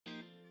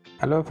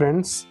Hello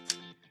friends,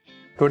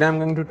 today I'm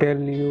going to tell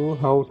you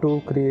how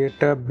to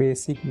create a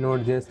basic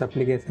Node.js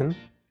application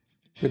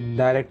with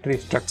directory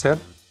structure.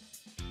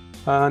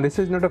 This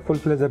is not a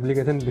full-fledged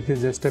application, this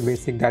is just a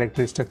basic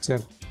directory structure.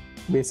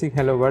 Basic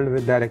hello world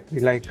with directory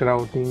like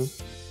routing,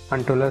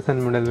 controllers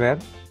and middleware.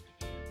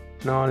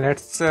 Now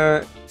let's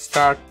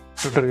start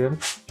tutorial.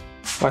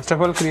 First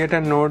of all, create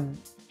a node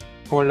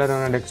folder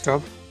on a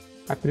desktop.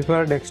 I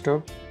prefer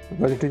desktop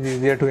because it is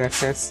easier to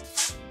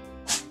access.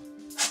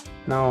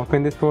 Now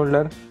open this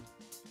folder,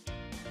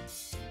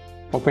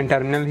 open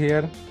terminal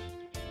here.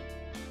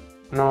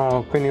 Now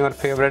open your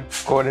favorite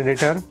code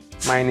editor.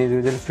 Mine is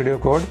Visual Studio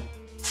Code.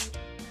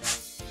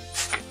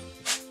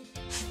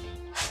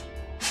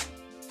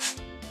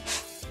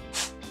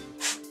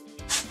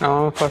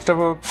 Now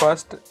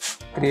first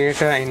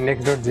create a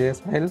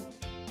index.js file.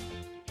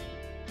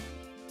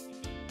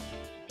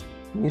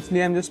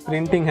 Initially I'm just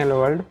printing hello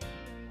world.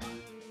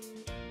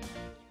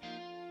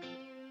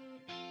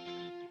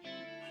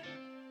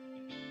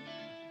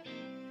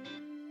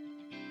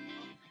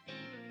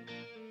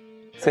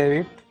 Save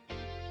it.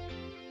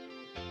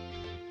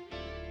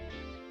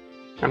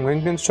 I'm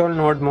going to install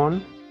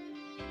Nodemon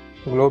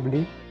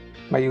globally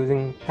by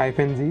using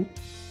 -z.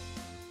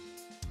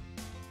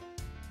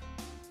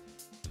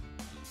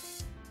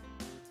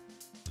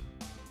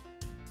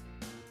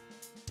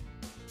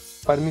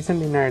 Permission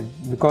denied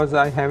because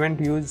I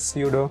haven't used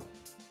sudo.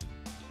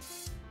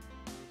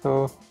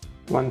 So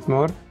once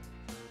more,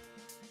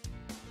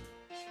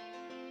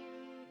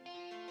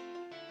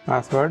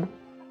 password.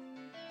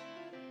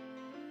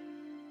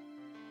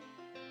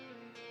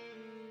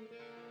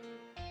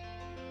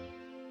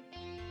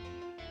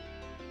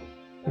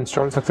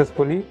 Installed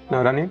successfully.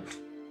 Now run it.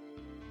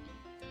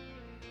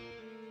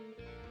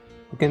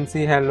 You can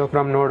see hello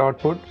from node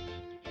output.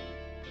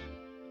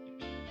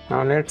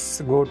 Now let's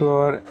go to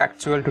our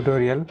actual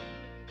tutorial.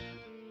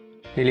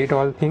 Delete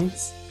all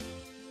things.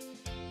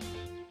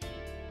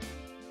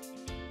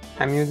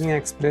 I'm using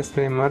Express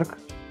framework.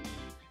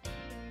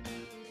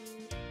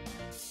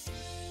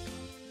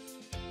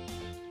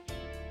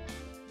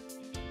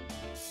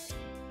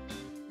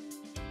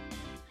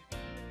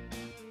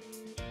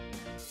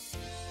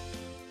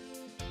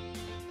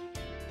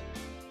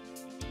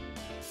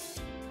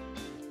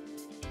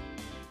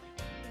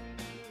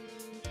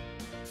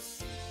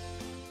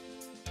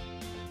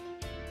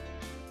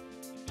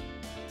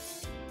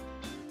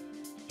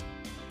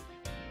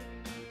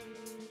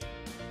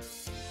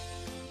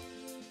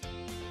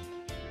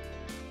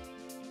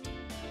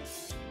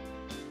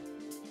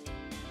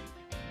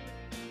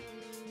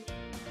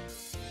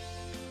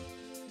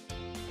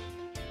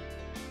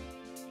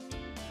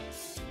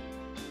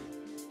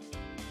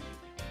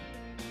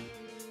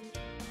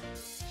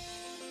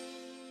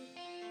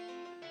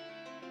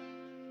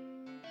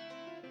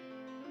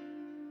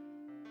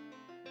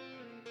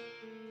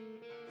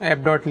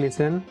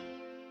 App.listen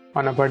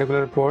on a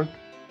particular port.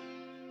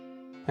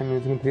 I'm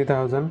using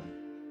 3000.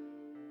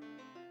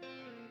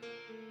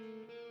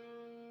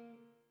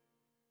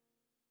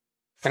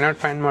 Cannot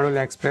find module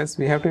Express.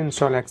 We have to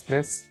install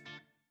Express.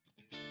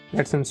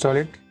 Let's install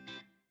it.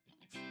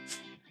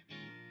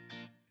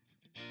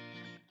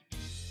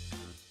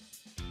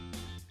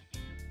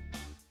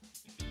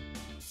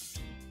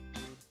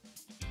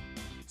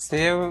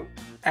 Save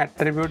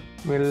attribute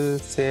will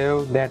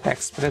save that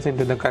Express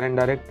into the current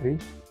directory.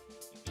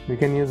 We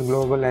can use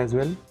global as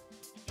well.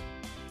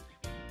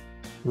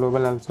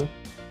 Global also.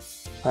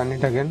 Run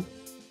it again.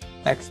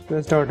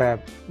 Express.app.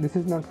 This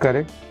is not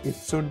correct. It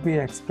should be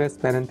express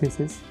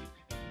parenthesis.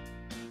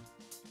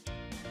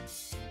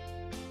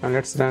 Now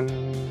let's run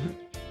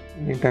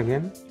it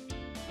again.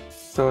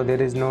 So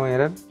there is no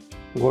error.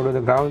 Go to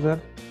the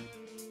browser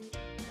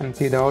and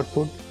see the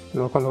output.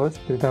 Localhost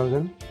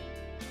 3000.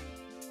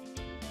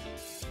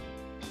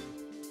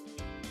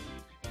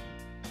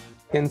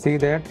 You can see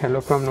that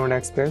hello from Node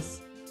Express.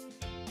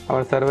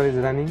 Our server is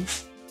running.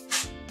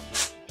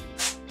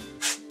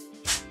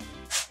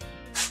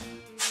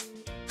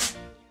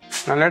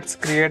 Now let's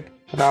create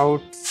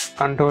routes,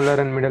 controller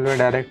and middleware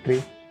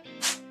directory.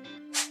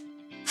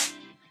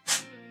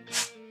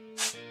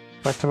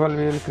 First of all,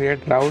 we will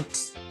create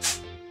routes.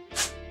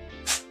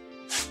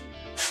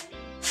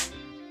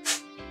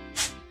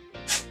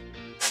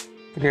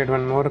 Create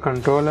one more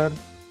controller,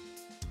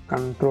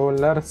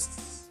 controllers.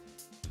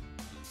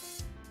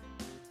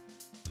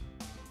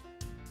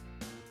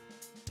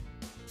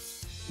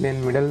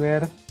 Then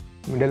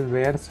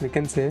middlewares we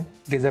can say,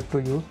 it is up to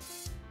you.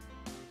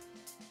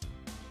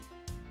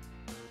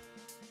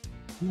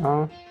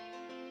 Now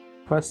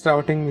first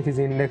routing, which is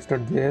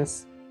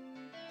index.js.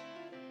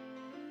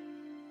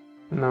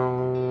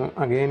 Now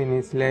again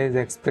initialize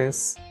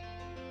Express.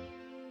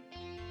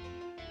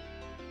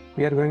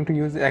 We are going to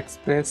use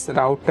Express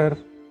router.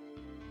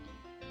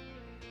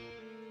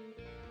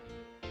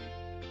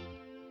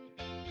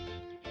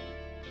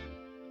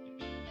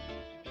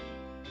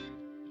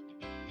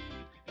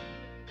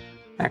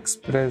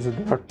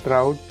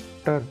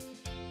 Express.router.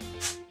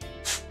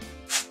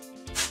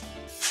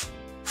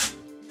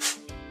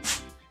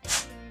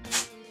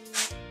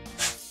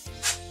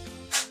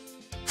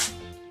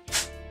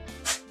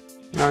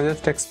 Now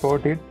just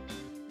export it.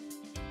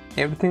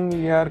 Everything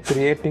we are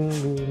creating,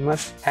 we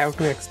must have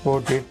to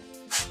export it,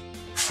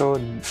 so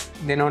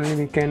then only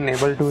we can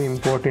able to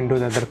import into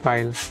the other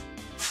file.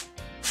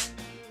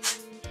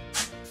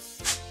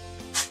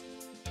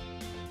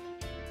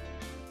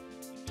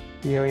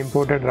 We have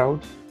imported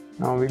route.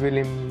 Now we will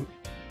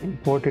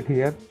import it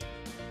here.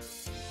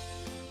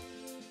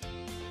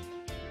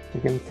 You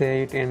can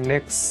say it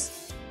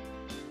index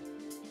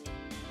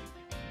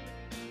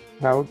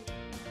route.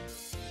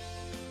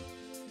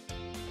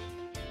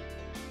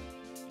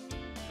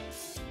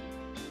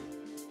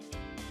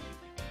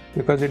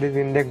 Because it is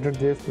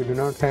index.js, we do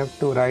not have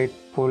to write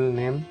full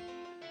name.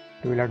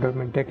 It will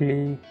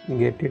automatically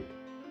get it.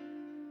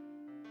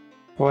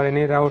 For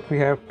any route we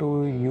have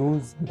to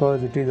use,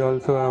 because it is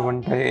also a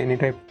one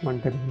type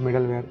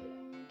middleware.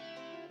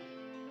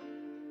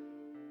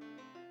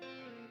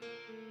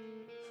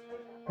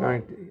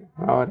 Right,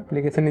 our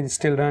application is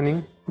still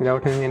running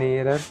without having any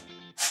error.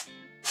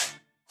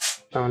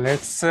 Now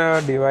let's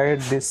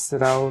divide this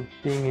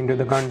routing into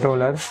the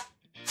controller.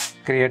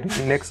 Create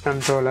index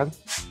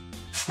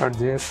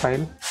controller.js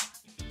file.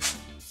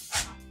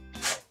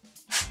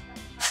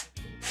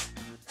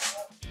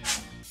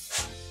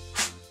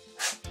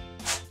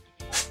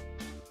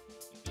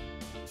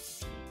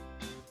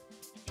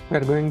 We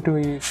are going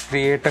to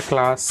create a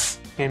class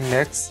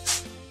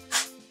index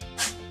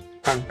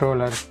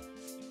controller.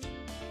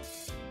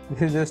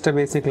 This is just a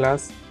basic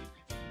class,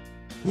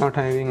 not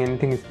having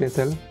anything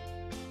special,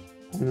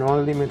 and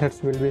all the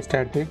methods will be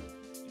static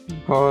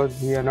because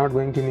we are not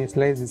going to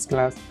initialize this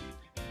class.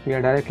 We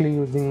are directly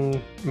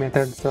using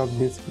methods of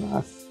this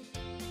class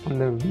on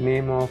the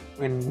name of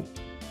in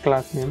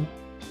class name.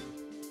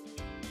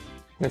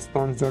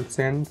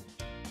 Response.send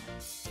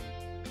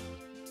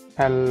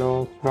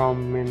hello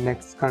from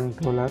index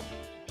controller.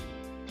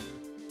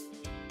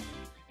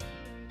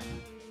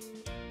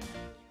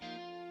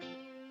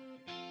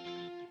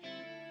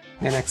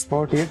 Then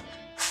export it.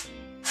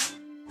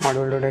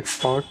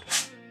 Module.export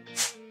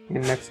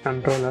index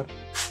controller.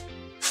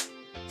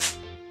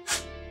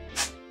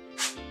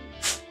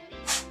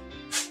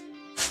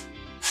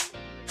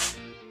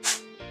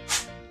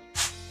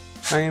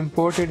 I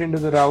import it into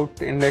the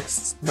route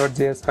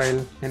index.js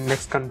file.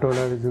 Index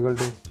controller is equal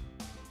to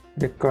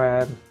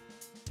require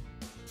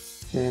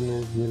same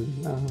as will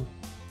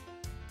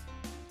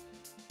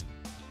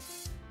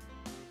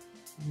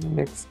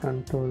index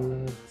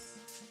controllers.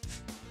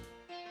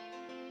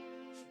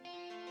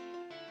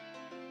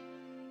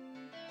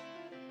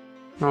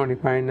 Now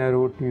define a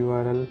route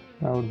URL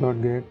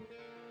route.get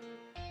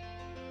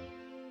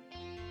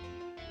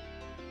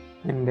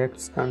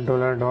index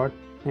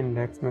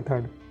controller.index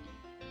method.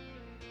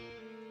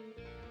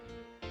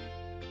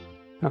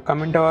 Now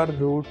comment our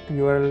route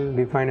URL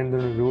defined in the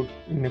root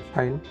index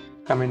file.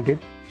 Comment it.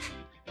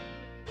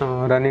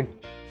 Run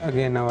it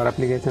again. Our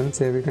application,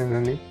 save it and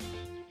run it.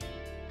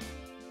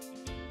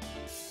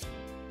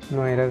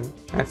 No error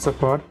as so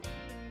far.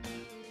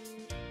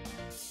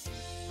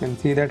 You can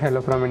see that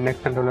hello from index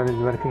controller is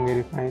working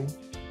very fine.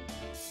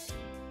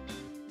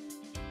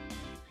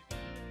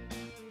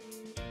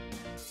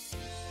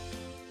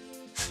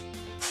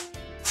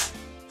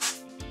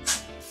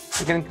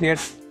 We can create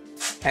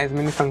as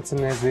many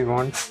functions as we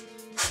want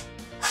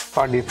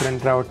for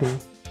different routing.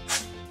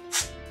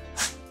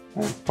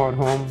 As for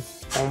home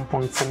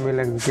function will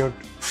execute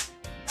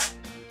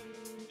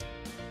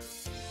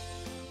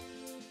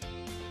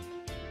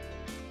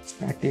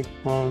static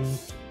home.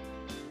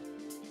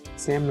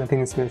 Same,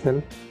 nothing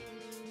special.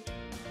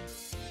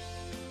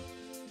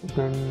 You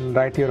can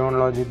write your own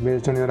logic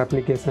based on your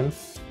application,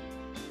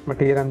 but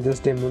here I'm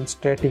just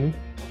demonstrating.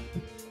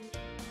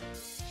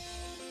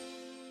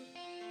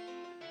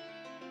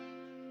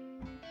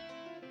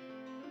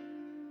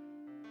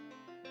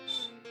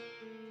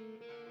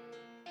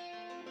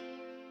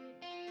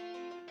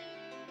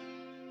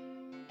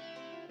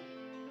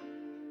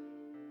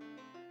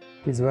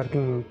 It is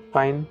working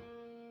fine.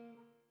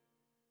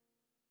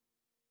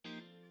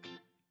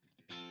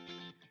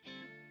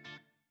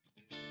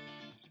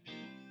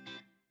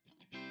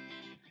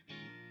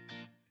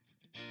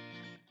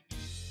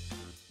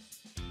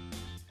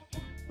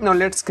 Now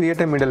let's create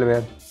a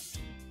middleware.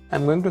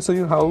 I'm going to show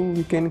you how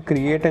we can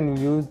create and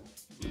use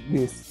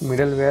this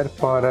middleware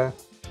for a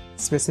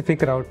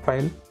specific route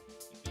file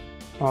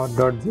or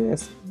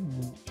 .js.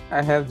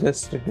 I have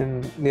just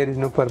written, there is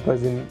no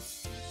purpose in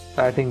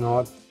writing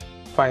auth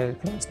file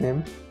class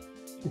name.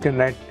 You can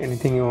write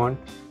anything you want.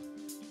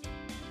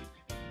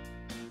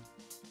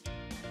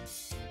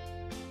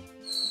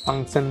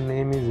 Function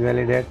name is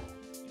validate.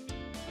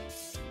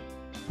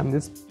 I'm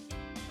just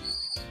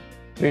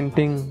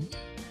printing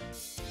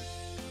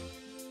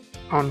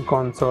on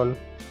console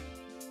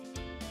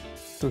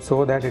to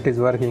show that it is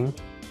working.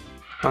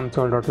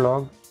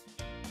 Console.log.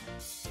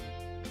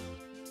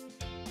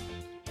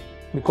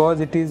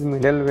 Because it is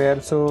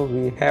middleware, so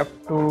we have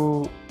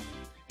to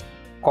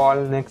call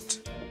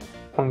next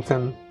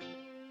function.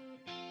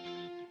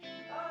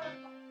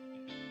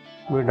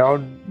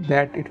 Without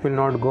that it will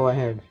not go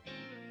ahead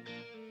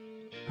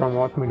from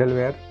auth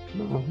middleware.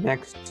 Now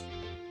next,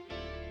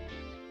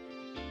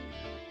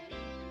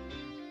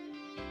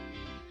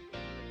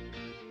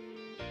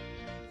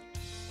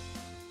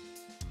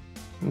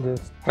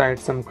 just write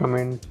some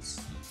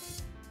comments,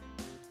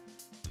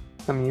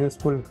 some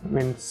useful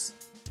comments.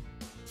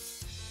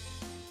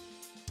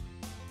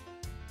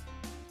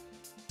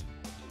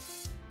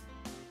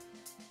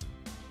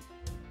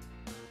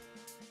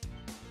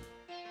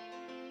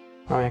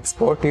 Now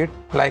export it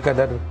like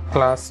other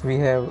class we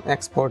have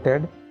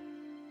exported.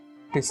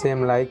 It is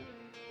same like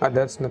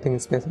others, nothing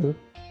special.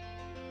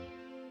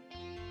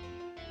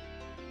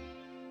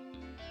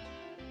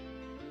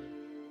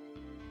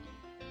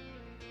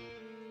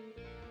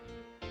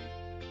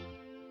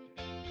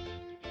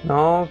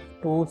 Now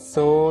to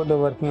show the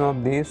working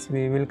of this,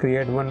 we will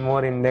create one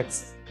more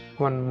index,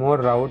 one more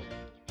route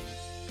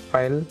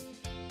file,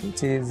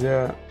 which is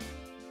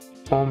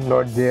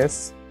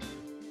home.js.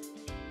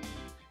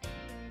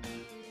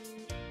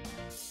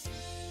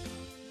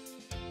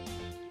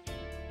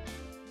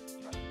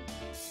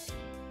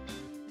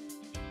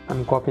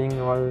 I'm copying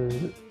all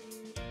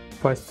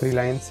first 3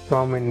 lines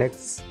from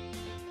index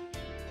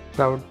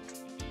route.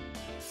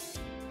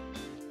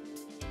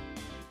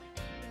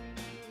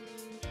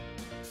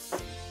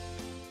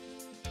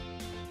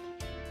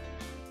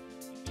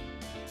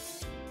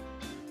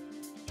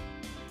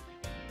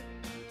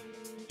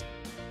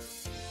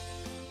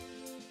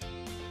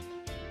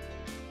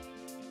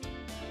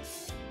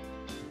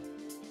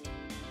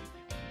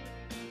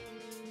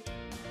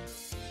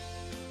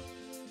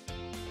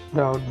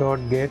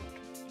 Route.get,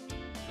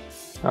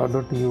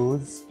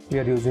 route.use, we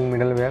are using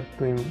middleware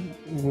to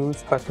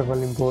use. First of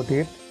all, import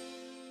it,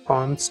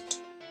 const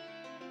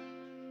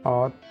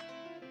auth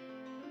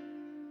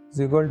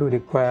is equal to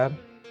require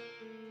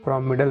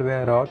from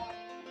middleware auth.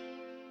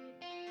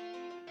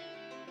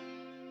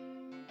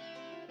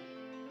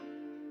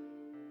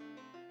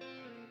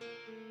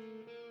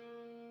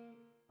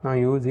 Now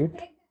use it,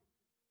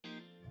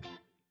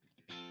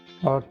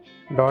 or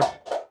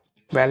dot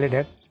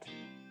validate.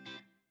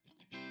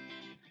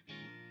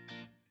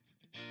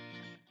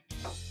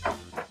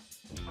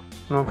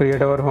 Now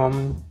create our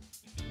home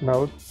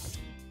route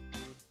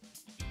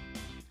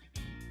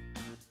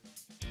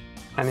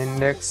and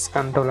index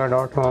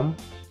controller.home.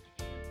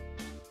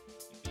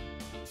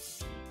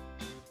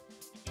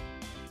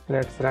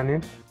 Let's run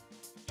it.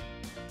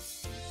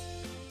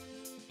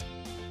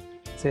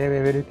 Save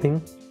everything.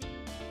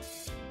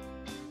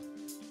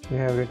 We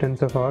have written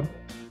so far.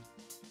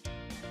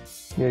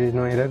 There is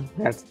no error.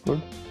 That's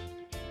good.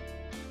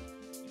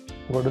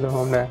 Go to the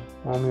home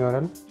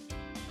URL.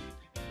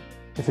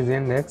 This is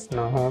index.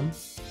 Now home.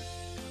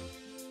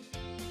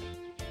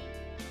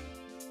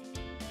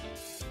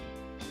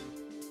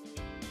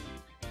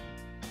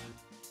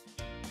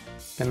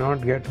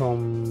 Cannot get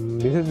home.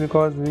 This is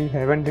because we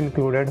haven't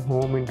included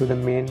home into the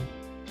main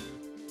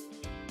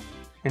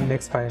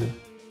index file.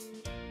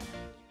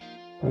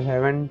 We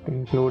haven't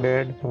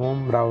included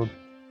home route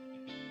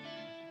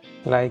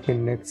like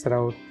index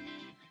route.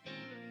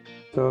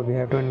 So we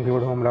have to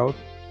include home route.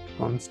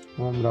 Const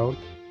home route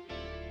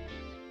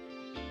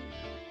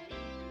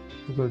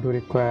equal to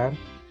require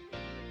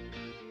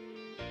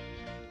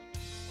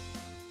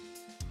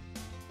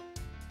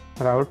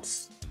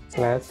routes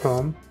slash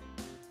home,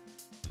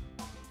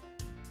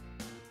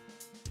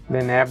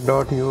 then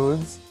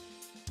app.use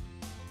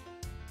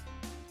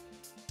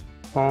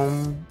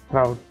home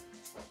route.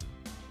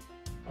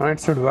 Now it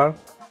should work.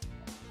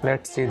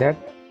 Let's see that.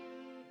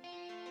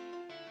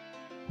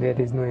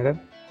 There is no error.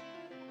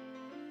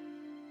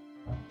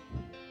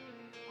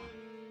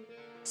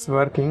 It's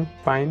working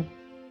fine.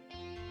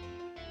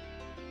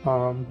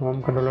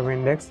 Home control of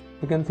index.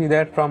 You can see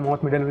that from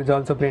auth middle is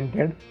also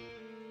printed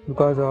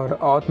because our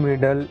auth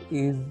middle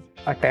is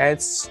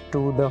attached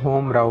to the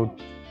home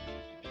route.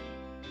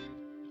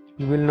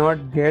 You will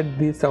not get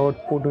this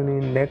output in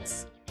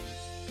index.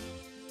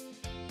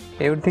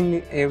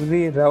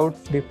 Every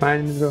route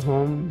defined in the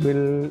home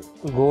will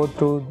go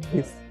through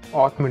this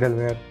auth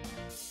middleware.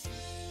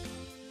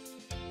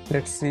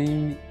 Let's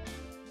see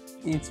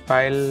each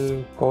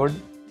file code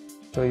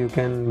so you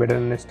can better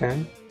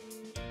understand.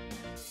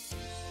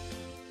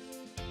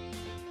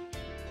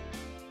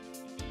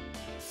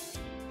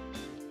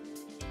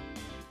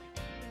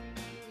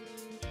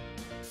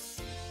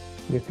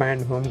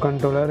 Defined home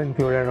controller,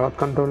 included auth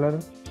controller,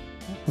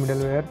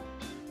 middleware,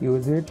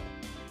 use it.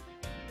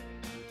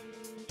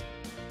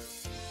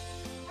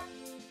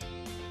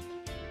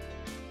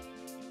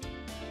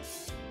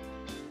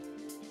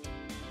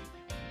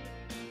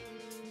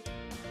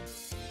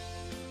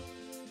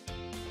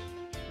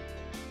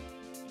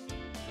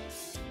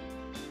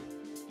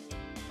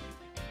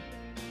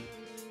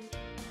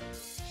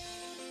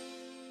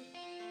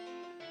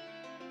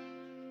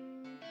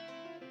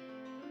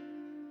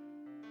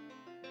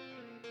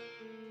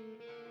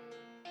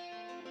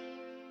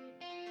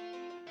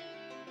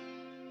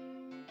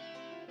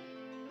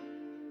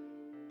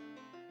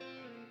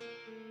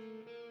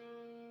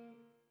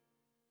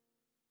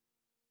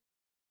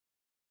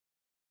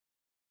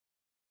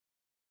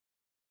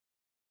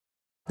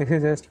 This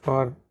is just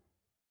for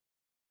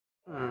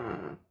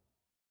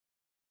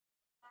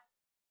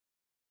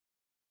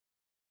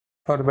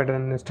for better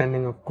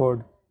understanding of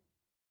code.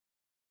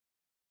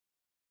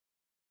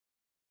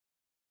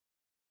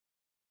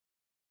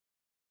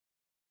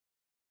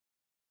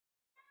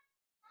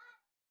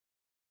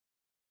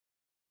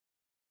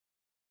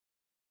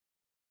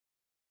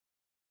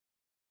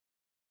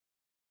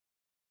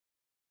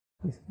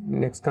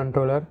 Index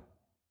controller,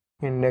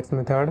 index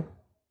method,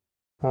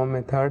 home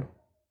method,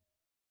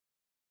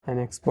 and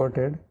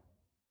exported.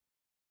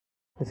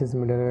 This is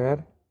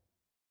middleware.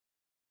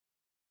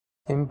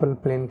 Simple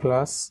plain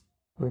class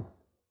with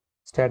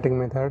static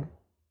method.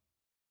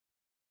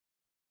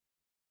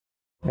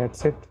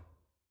 That's it.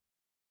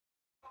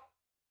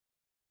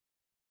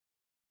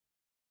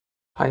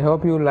 I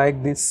hope you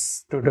like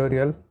this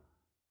tutorial.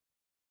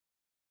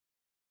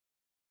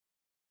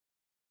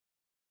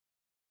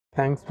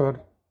 Thanks for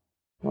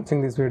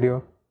watching this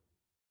video.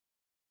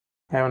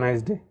 Have a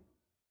nice day.